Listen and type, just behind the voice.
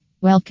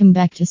Welcome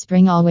back to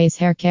Spring Always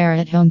Hair Care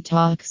at Home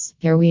Talks.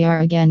 Here we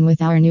are again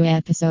with our new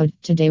episode.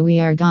 Today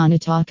we are gonna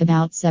talk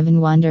about 7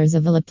 wonders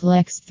of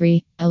Olaplex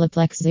 3,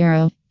 Olaplex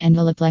 0, and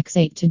Olaplex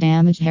 8 to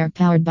damage hair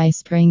powered by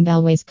Spring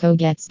Always Co.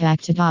 Gets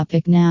back to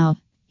topic now.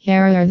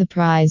 Hair are the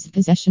prized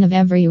possession of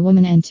every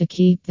woman, and to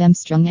keep them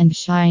strong and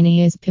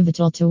shiny is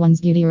pivotal to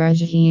one's beauty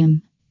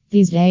regime.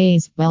 These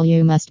days,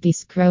 you must be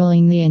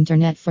scrolling the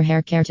internet for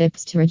hair care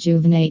tips to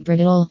rejuvenate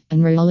brittle,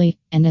 unruly,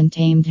 and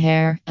untamed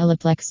hair.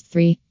 Olaplex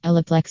 3,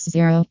 Olaplex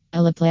 0,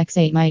 Olaplex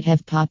 8 might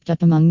have popped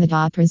up among the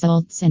top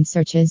results and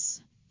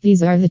searches.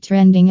 These are the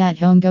trending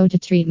at-home go-to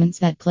treatments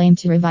that claim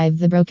to revive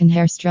the broken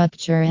hair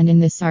structure, and in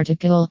this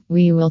article,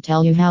 we will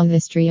tell you how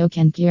this trio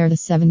can cure the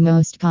 7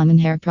 most common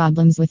hair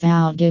problems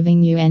without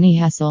giving you any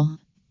hassle.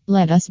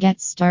 Let us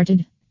get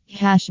started.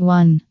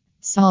 1.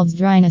 Solves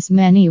dryness.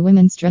 Many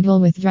women struggle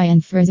with dry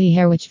and frizzy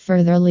hair, which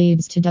further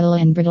leads to dull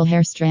and brittle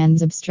hair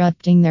strands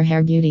obstructing their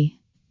hair beauty.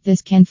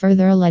 This can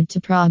further lead to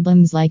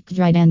problems like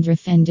dry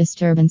dandruff and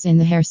disturbance in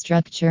the hair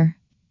structure.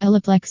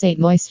 Olaplex 8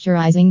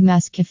 moisturizing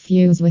mask, if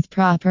used with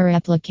proper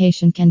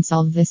application, can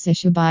solve this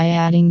issue by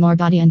adding more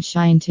body and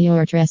shine to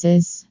your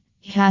tresses.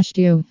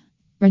 2.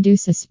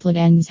 Reduces split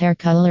ends. Hair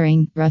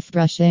coloring, rough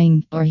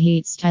brushing, or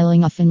heat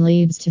styling often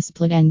leads to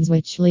split ends,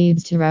 which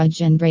leads to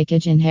ridge and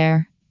breakage in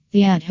hair.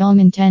 The at-home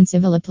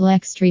intensive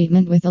Olaplex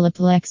treatment with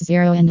Olaplex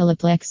 0 and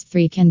Olaplex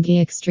 3 can be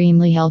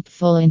extremely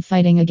helpful in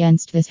fighting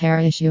against this hair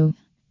issue.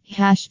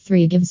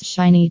 3 gives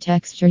shiny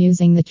texture.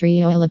 Using the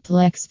trio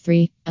Olaplex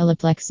 3,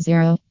 Olaplex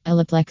 0,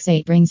 Olaplex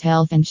 8 brings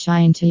health and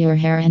shine to your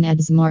hair and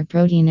adds more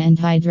protein and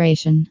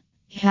hydration.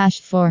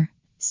 4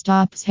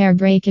 stops hair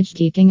breakage.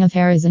 Geeking of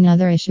hair is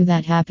another issue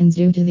that happens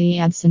due to the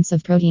absence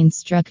of protein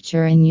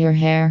structure in your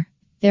hair.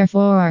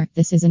 Therefore,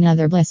 this is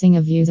another blessing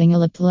of using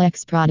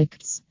Olaplex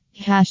products.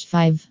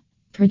 5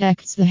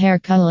 protects the hair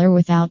color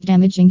without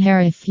damaging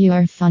hair. If you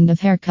are fond of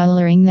hair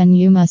coloring, then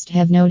you must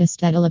have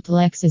noticed that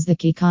Olaplex is the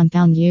key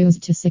compound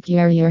used to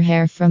secure your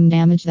hair from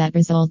damage that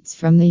results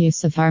from the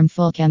use of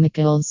harmful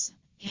chemicals.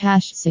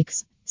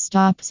 6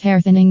 stops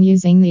hair thinning.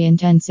 Using the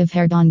intensive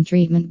hair bond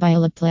treatment by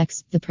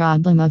Olaplex, the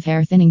problem of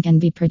hair thinning can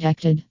be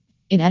protected.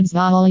 It adds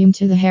volume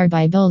to the hair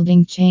by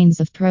building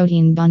chains of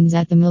protein bonds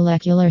at the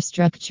molecular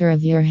structure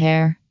of your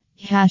hair.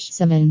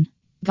 7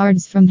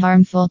 guards from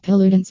harmful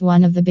pollutants.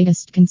 One of the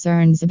biggest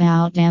concerns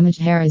about damaged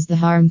hair is the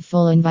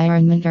harmful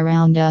environment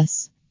around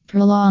us.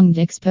 Prolonged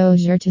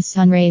exposure to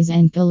sun rays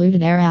and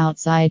polluted air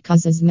outside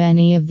causes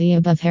many of the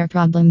above hair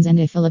problems,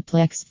 and if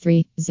Olaplex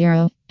 3,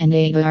 0, and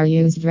 8 are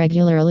used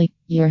regularly,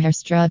 your hair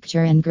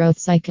structure and growth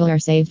cycle are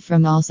saved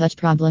from all such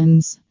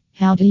problems.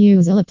 How to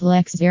use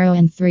Olaplex 0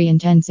 and 3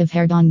 intensive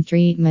hair bond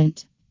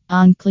treatment.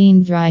 On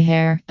clean dry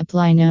hair,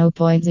 apply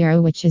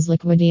 0.0, which is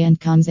liquidy and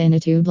comes in a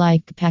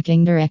tube-like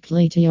packing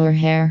directly to your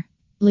hair.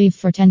 Leave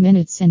for 10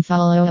 minutes and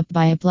follow up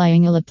by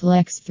applying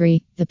Olaplex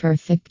 3, the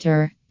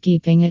perfector,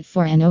 keeping it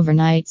for an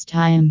overnight's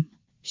time.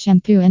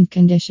 Shampoo and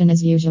condition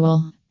as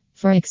usual.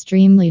 For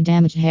extremely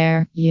damaged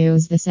hair,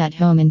 use this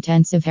at-home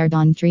intensive hair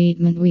bond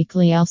treatment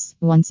weekly, else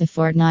once a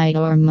fortnight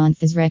or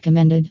month is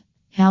recommended.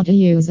 How to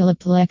use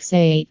Olaplex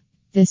 8.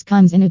 This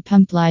comes in a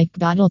pump-like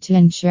bottle to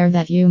ensure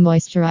that you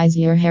moisturize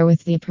your hair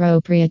with the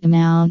appropriate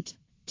amount.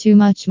 Too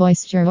much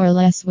moisture or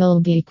less will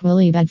be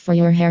equally bad for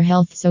your hair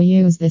health, so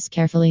use this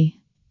carefully.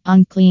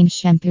 On clean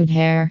shampooed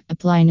hair,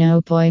 apply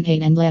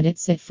 0.8 and let it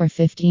sit for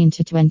 15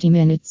 to 20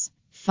 minutes.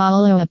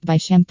 Follow up by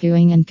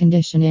shampooing and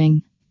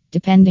conditioning.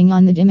 Depending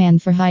on the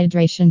demand for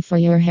hydration for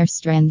your hair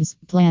strands,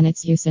 plan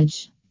its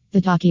usage. The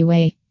talky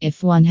way: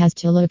 if one has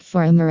to look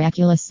for a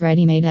miraculous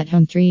ready-made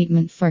at-home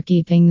treatment for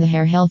keeping the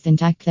hair health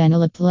intact, then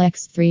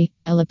Olaplex 3,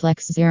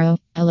 Olaplex 0,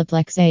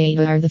 Olaplex 8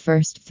 are the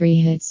first 3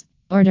 hits.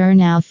 Order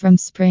now from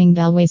Spring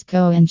Always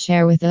Co. and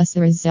share with us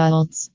the results.